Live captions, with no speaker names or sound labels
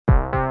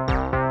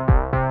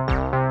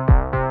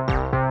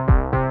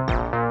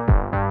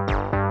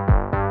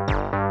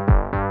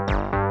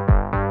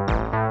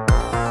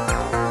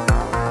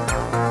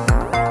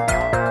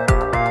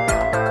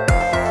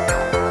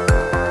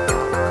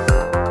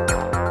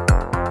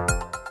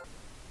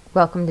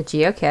Welcome to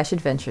Geocache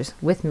Adventures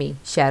with me,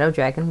 Shadow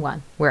Dragon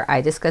 1, where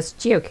I discuss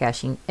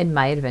geocaching and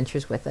my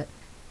adventures with it.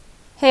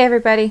 Hey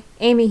everybody,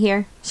 Amy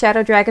here,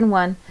 Shadow Dragon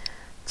 1.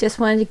 Just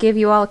wanted to give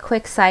you all a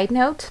quick side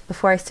note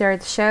before I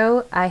started the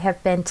show. I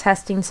have been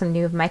testing some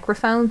new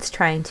microphones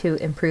trying to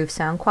improve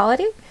sound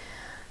quality.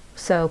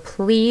 So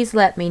please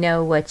let me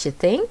know what you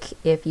think.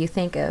 If you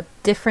think a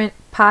different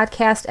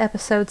podcast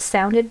episode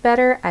sounded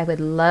better, I would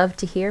love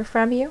to hear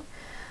from you.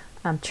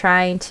 I'm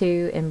trying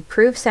to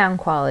improve sound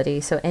quality,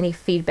 so any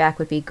feedback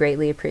would be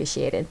greatly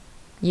appreciated.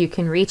 You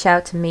can reach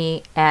out to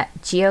me at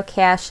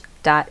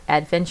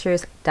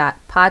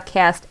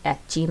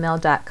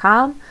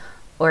geocache.adventures.podcast@gmail.com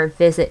or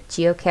visit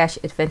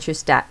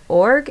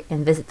geocacheadventures.org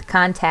and visit the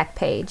contact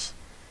page.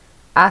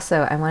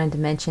 Also, I wanted to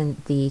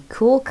mention the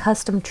cool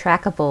custom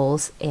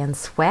trackables and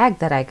swag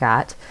that I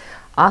got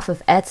off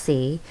of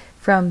Etsy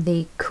from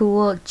the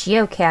cool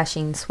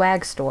geocaching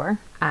swag store.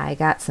 I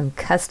got some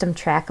custom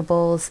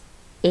trackables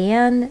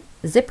and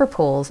zipper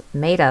pulls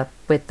made up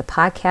with the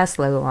podcast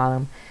logo on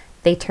them.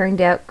 They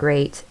turned out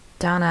great.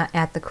 Donna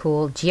at the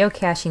cool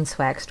geocaching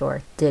swag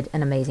store did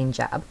an amazing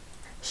job.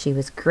 She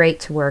was great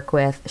to work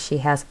with. She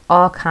has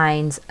all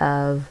kinds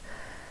of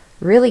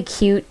really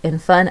cute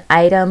and fun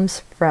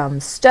items, from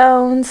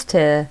stones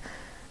to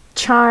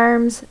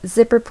charms,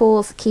 zipper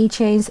pulls,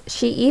 keychains.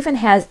 She even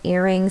has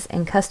earrings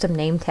and custom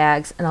name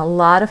tags, and a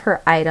lot of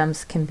her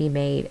items can be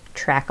made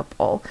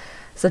trackable.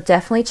 So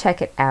definitely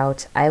check it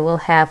out. I will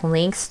have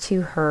links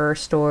to her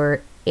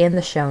store in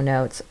the show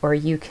notes, or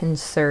you can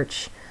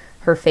search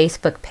her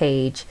Facebook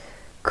page,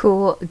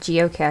 Cool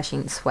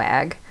Geocaching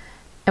Swag.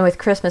 And with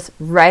Christmas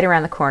right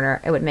around the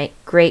corner, it would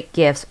make great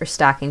gifts or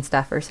stocking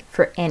stuffers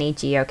for any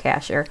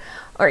geocacher,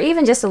 or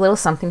even just a little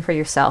something for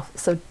yourself.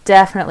 So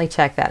definitely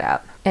check that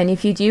out. And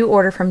if you do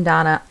order from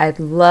Donna, I'd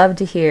love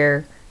to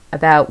hear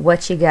about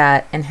what you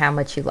got and how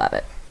much you love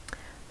it.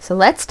 So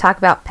let's talk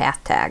about path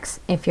tags.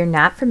 If you're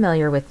not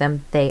familiar with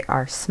them, they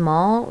are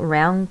small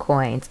round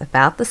coins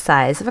about the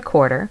size of a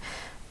quarter,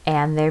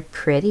 and they're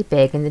pretty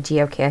big in the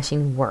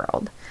geocaching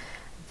world.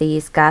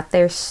 These got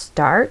their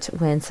start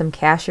when some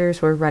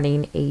cachers were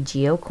running a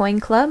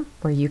GeoCoin club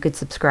where you could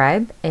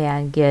subscribe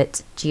and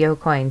get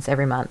GeoCoins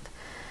every month.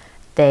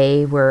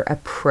 They were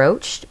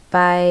approached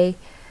by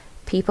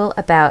people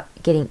about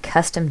getting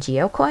custom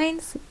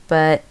GeoCoins,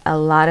 but a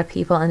lot of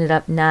people ended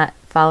up not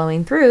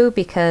following through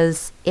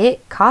because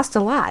it cost a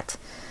lot.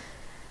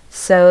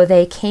 So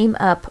they came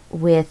up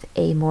with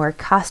a more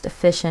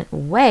cost-efficient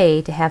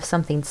way to have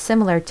something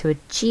similar to a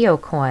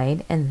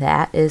GeoCoin, and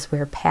that is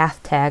where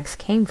path tags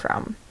came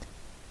from.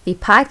 The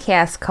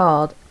podcast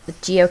called the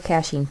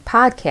Geocaching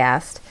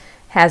Podcast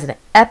has an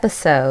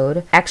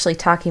episode actually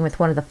talking with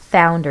one of the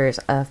founders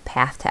of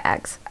path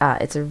tags.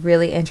 It's a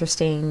really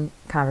interesting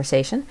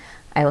conversation.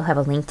 I will have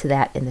a link to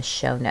that in the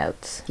show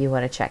notes if you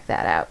want to check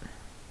that out.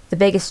 The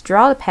biggest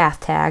draw to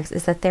path tags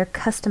is that they're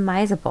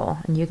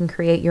customizable and you can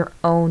create your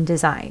own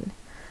design.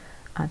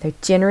 They're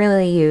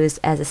generally used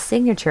as a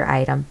signature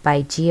item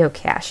by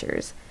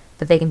geocachers,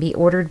 but they can be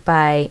ordered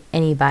by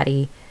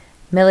anybody,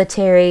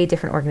 military,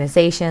 different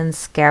organizations,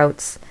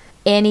 scouts.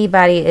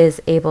 Anybody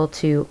is able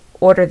to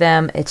order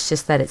them. It's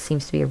just that it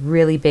seems to be a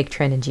really big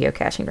trend in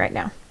geocaching right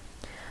now.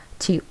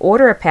 To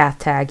order a path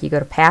tag, you go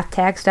to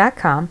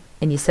pathtags.com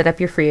and you set up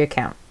your free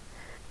account.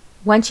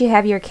 Once you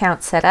have your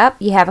account set up,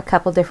 you have a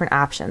couple different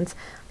options.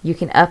 You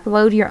can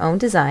upload your own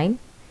design.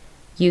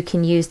 You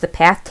can use the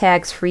Path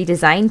Tags free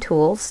design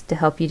tools to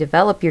help you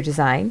develop your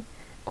design,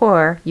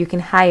 or you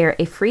can hire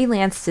a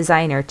freelance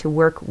designer to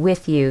work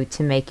with you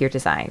to make your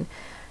design.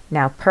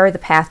 Now, per the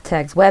Path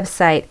Tags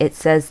website, it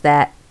says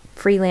that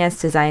freelance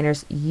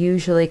designers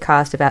usually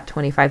cost about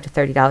 $25 to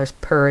 $30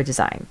 per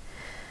design.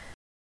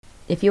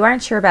 If you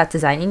aren't sure about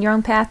designing your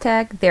own path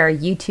tag, there are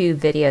YouTube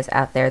videos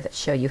out there that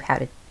show you how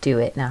to do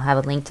it, and I'll have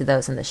a link to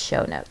those in the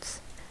show notes.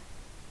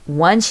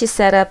 Once you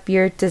set up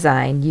your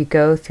design, you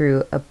go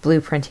through a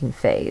blueprinting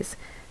phase.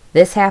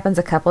 This happens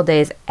a couple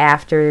days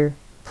after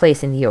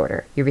placing the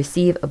order. You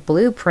receive a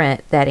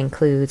blueprint that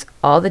includes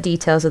all the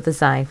details of the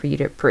design for you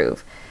to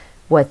approve.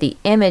 What the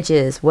image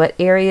is, what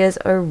areas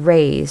are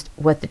raised,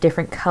 what the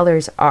different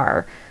colors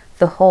are,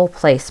 the hole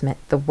placement,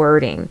 the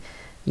wording.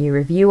 You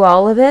review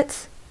all of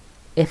it.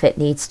 If it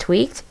needs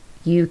tweaked,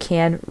 you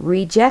can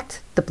reject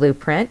the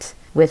blueprint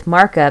with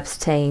markups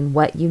saying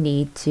what you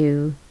need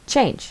to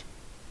change.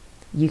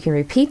 You can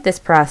repeat this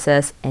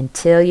process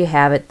until you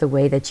have it the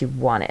way that you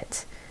want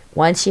it.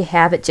 Once you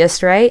have it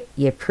just right,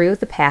 you approve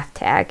the path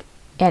tag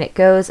and it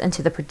goes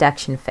into the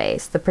production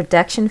phase. The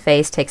production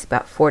phase takes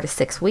about 4 to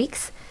 6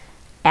 weeks.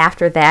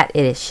 After that,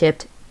 it is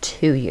shipped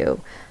to you.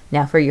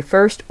 Now for your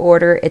first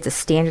order, it's a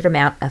standard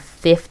amount of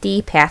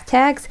 50 path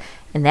tags,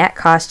 and that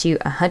costs you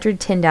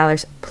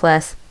 $110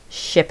 plus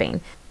shipping.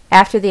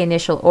 After the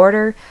initial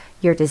order,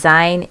 your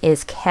design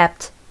is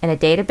kept in a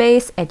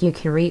database and you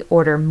can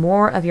reorder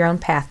more of your own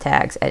path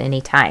tags at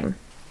any time.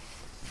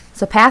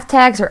 So path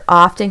tags are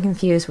often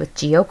confused with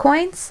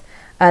geocoins.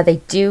 They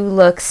do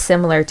look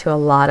similar to a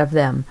lot of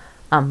them.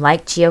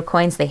 Like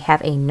geocoins, they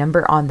have a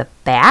number on the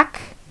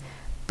back,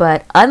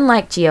 But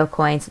unlike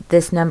GeoCoins,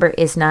 this number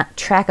is not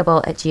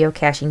trackable at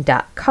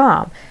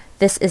geocaching.com.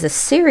 This is a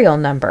serial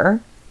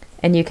number,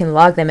 and you can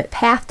log them at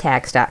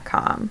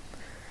pathtags.com.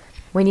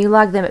 When you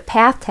log them at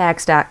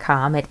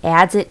pathtags.com, it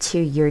adds it to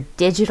your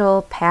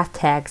digital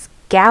pathtags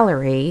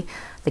gallery.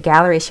 The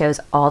gallery shows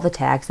all the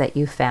tags that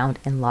you found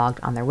and logged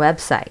on their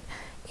website.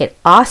 It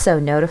also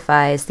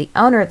notifies the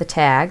owner of the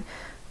tag,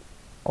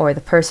 or the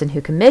person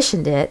who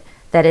commissioned it,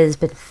 that it has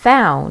been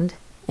found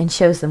and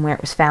shows them where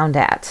it was found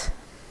at.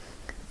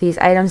 These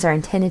items are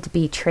intended to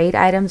be trade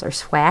items or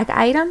swag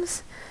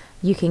items.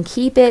 You can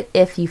keep it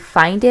if you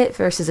find it,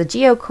 versus a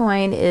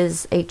GeoCoin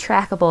is a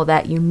trackable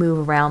that you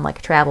move around like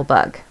a travel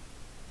bug.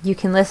 You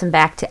can listen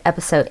back to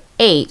episode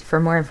 8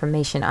 for more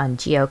information on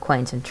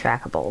GeoCoins and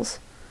trackables.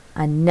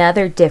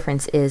 Another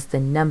difference is the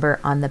number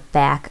on the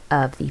back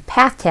of the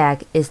path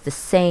tag is the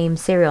same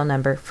serial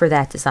number for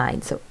that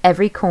design. So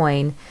every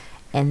coin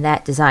in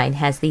that design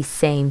has the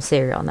same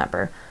serial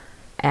number.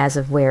 As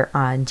of where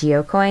on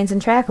GeoCoins and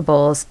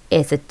trackables,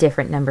 it's a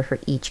different number for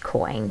each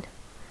coin.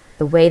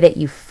 The way that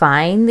you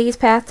find these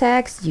path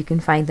tags, you can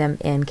find them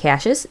in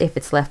caches if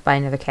it's left by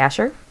another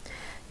cacher.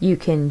 You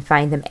can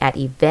find them at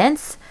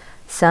events.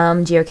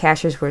 Some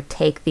geocachers will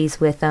take these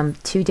with them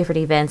to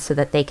different events so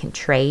that they can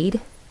trade,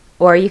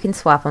 or you can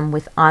swap them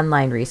with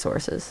online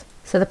resources.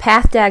 So the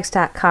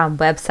pathtags.com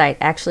website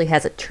actually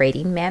has a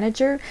trading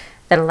manager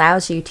that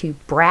allows you to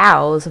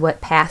browse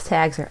what path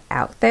tags are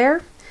out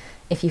there.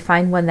 If you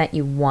find one that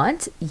you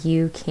want,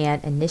 you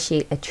can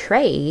initiate a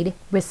trade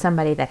with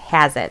somebody that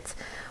has it.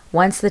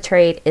 Once the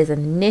trade is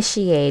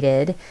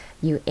initiated,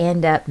 you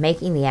end up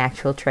making the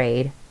actual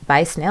trade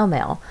by snail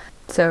mail.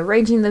 So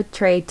arranging the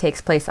trade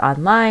takes place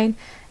online,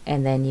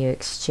 and then you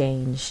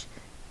exchange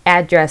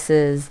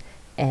addresses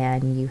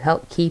and you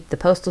help keep the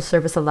postal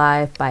service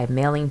alive by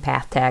mailing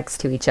path tags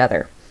to each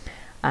other.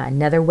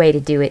 Another way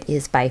to do it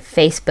is by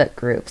Facebook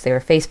groups. There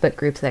are Facebook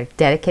groups that are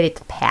dedicated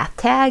to path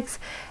tags,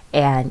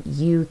 and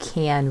you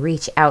can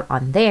reach out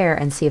on there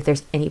and see if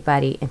there's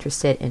anybody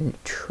interested in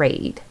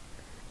trade.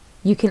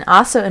 You can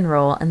also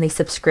enroll in the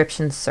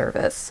subscription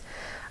service.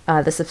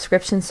 The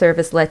subscription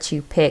service lets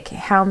you pick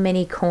how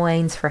many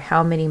coins for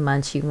how many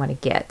months you want to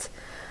get.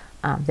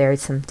 There are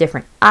some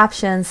different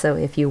options. So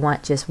if you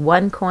want just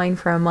 1 coin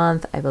for a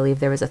month, I believe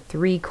there was a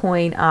 3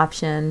 coin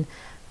option,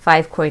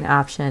 5 coin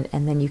option,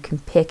 and then you can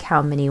pick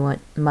how many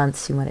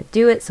months you want to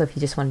do it. So if you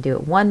just want to do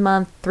it 1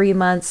 month, 3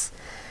 months,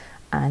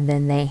 and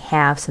then they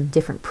have some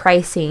different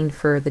pricing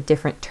for the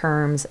different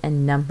terms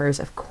and numbers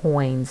of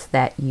coins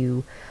that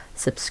you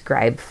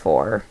subscribe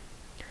for.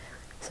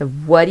 So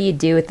what do you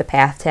do with the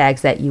path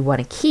tags that you want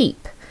to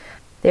keep?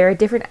 There are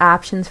different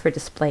options for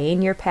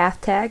displaying your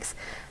path tags.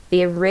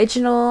 The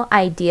original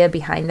idea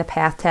behind the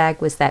path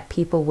tag was that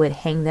people would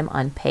hang them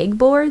on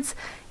pegboards,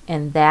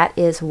 and that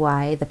is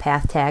why the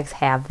path tags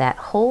have that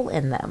hole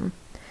in them.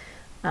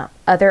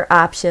 Other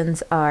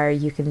options are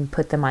you can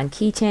put them on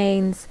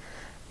keychains,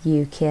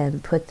 you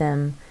can put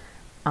them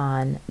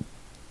on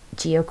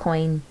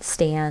GeoCoin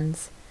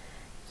stands,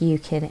 you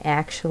can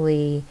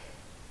actually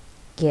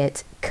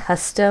get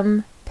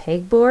custom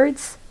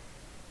pegboards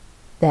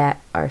that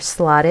are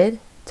slotted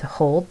to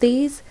hold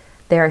these.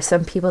 There are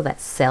some people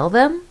that sell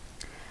them.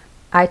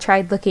 I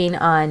tried looking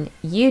on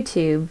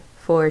YouTube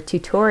for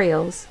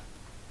tutorials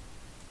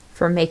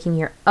for making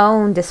your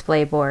own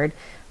display board,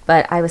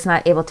 but I was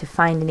not able to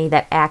find any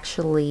that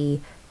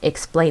actually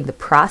explained the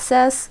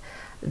process.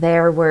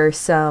 There were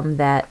some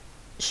that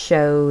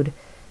showed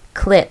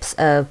clips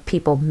of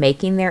people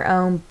making their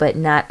own, but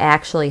not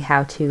actually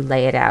how to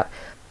lay it out.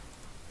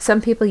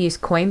 Some people use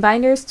coin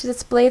binders to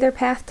display their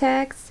path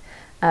tags.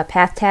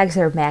 Path tags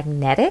are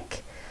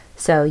magnetic,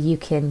 so you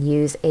can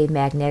use a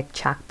magnetic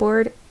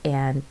chalkboard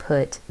and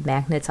put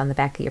magnets on the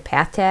back of your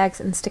path tags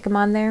and stick them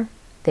on there.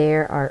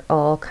 There are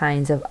all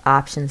kinds of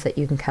options that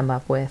you can come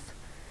up with.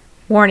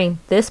 Warning,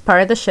 this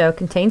part of the show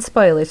contains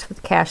spoilers for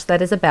the cache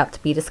that is about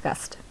to be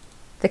discussed.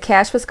 The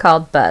cache was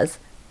called Buzz,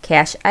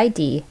 cache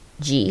ID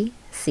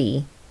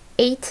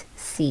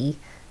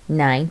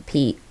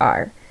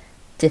GC8C9PR.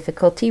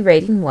 Difficulty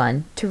rating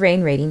 1,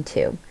 terrain rating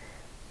 2.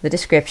 The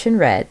description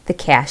read, "The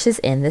cache is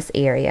in this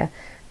area.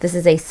 This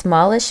is a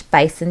smallish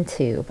bison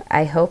tube.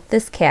 I hope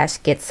this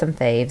cache gets some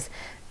faves.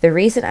 The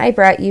reason I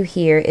brought you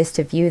here is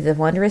to view the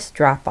wondrous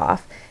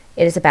drop-off.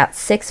 It is about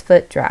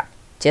 6-foot drop,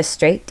 just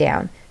straight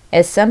down.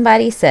 As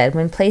somebody said,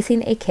 when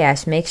placing a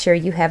cache, make sure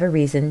you have a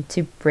reason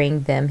to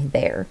bring them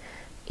there.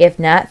 If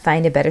not,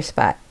 find a better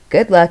spot.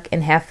 Good luck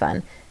and have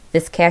fun.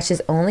 This cache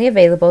is only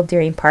available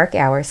during park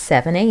hours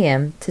 7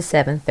 a.m. to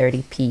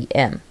 7:30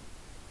 p.m.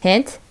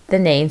 Hint, the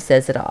name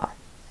says it all."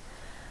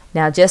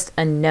 Now just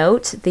a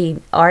note,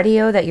 the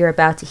audio that you're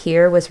about to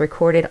hear was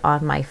recorded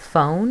on my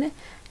phone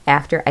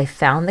after I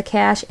found the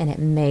cache, and it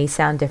may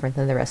sound different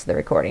than the rest of the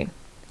recording.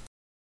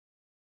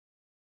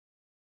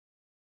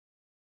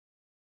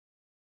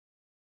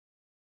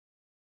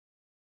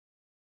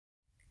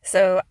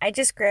 So I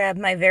just grabbed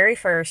my very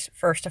first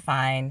to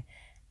find,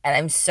 and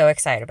I'm so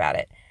excited about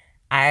it.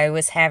 I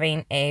was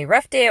having a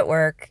rough day at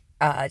work,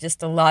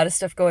 just a lot of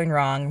stuff going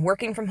wrong.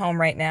 Working from home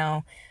right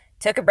now,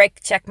 took a break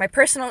to check my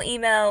personal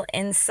email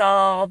and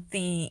saw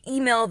the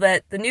email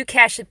that the new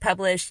cache had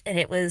published, and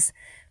it was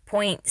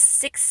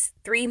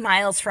 0.63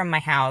 miles from my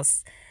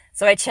house.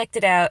 So I checked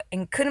it out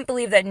and couldn't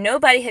believe that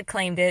nobody had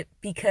claimed it,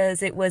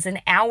 because it was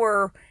an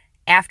hour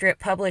after it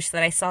published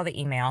that I saw the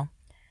email.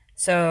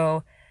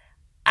 So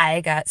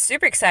I got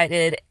super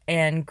excited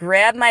and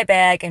grabbed my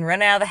bag and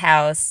ran out of the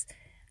house,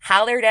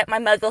 hollered at my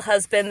muggle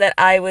husband that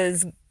I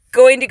was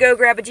going to go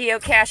grab a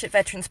geocache at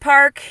Veterans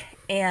Park,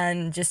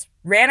 and just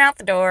ran out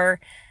the door.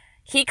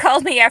 He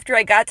called me after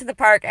I got to the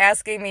park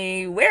asking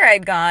me where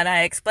I'd gone.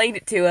 I explained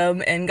it to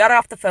him and got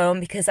off the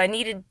phone because I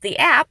needed the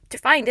app to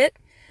find it.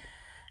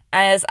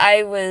 As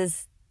I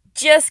was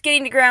just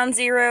getting to ground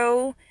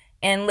zero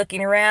and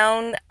looking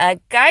around, a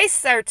guy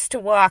starts to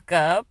walk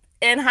up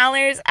and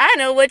hollers, "I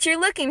know what you're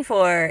looking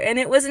for." And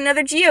it was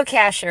another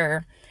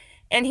geocacher.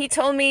 And he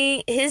told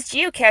me his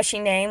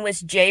geocaching name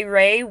was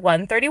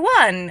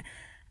JRay131.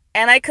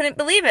 And I couldn't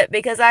believe it,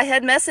 because I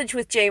had messaged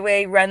with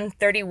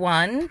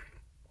JRay131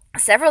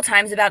 several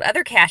times about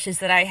other caches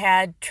that I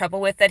had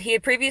trouble with that he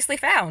had previously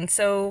found.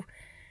 So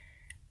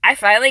I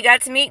finally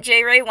got to meet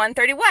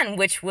JRay131,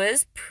 which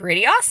was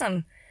pretty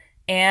awesome.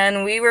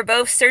 And we were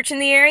both searching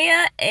the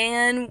area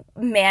and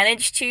I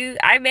managed to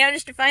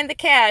find the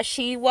cache.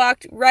 He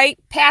walked right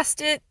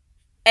past it,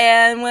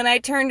 and when I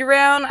turned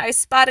around, I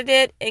spotted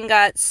it and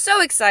got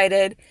so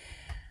excited.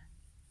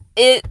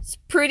 It's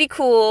pretty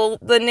cool.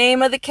 The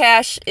name of the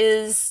cache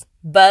is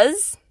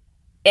Buzz,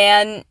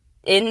 and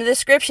in the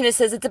description it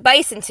says it's a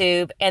bison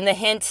tube, and the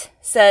hint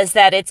says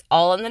that it's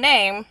all in the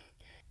name.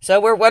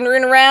 So we're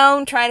wandering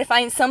around trying to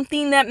find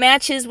something that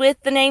matches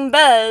with the name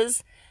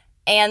Buzz,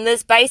 and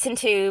this bison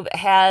tube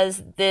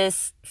has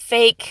this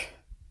fake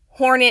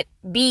hornet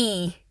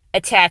bee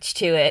attached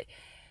to it.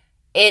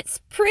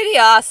 It's pretty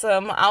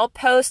awesome. I'll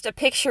post a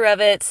picture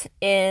of it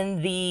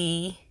in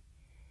the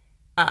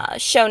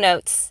show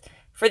notes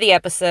for the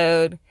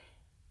episode,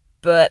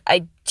 but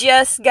I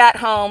just got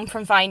home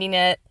from finding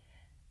it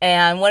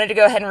and wanted to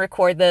go ahead and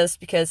record this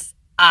because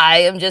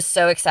I am just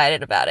so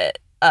excited about it.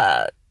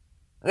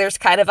 There's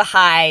kind of a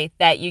high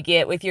that you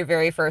get with your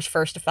very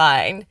first to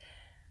find.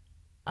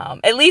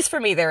 At least for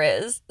me there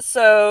is.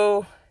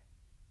 So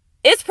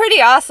it's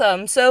pretty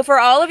awesome. So for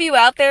all of you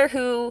out there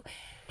who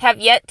have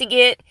yet to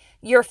get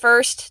your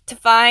first to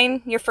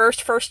find,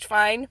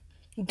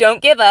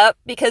 don't give up,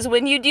 because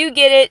when you do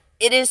get it,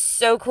 it is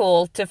so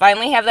cool to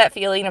finally have that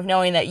feeling of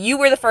knowing that you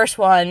were the first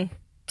one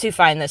to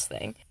find this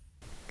thing.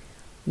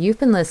 You've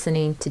been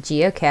listening to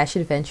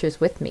Geocache Adventures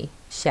with me,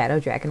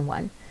 Shadow Dragon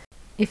 1.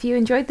 If you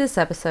enjoyed this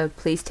episode,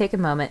 please take a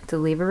moment to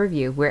leave a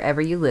review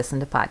wherever you listen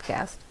to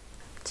podcasts.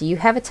 Do you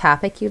have a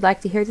topic you'd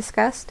like to hear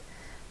discussed?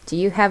 Do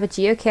you have a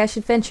geocache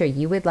adventure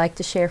you would like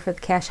to share for the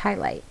Cache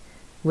Highlight?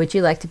 Would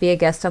you like to be a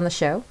guest on the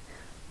show?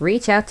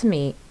 Reach out to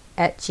me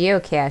at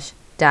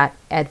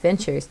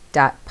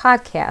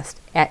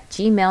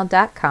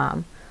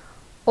geocache.adventures.podcast@gmail.com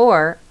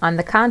or on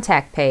the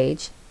contact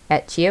page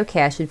at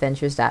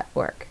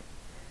geocacheadventures.org.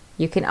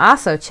 You can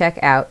also check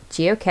out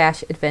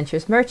Geocache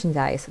Adventures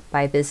merchandise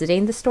by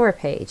visiting the store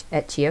page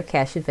at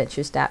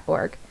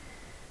geocacheadventures.org.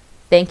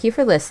 Thank you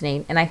for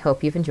listening, and I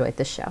hope you've enjoyed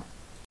the show.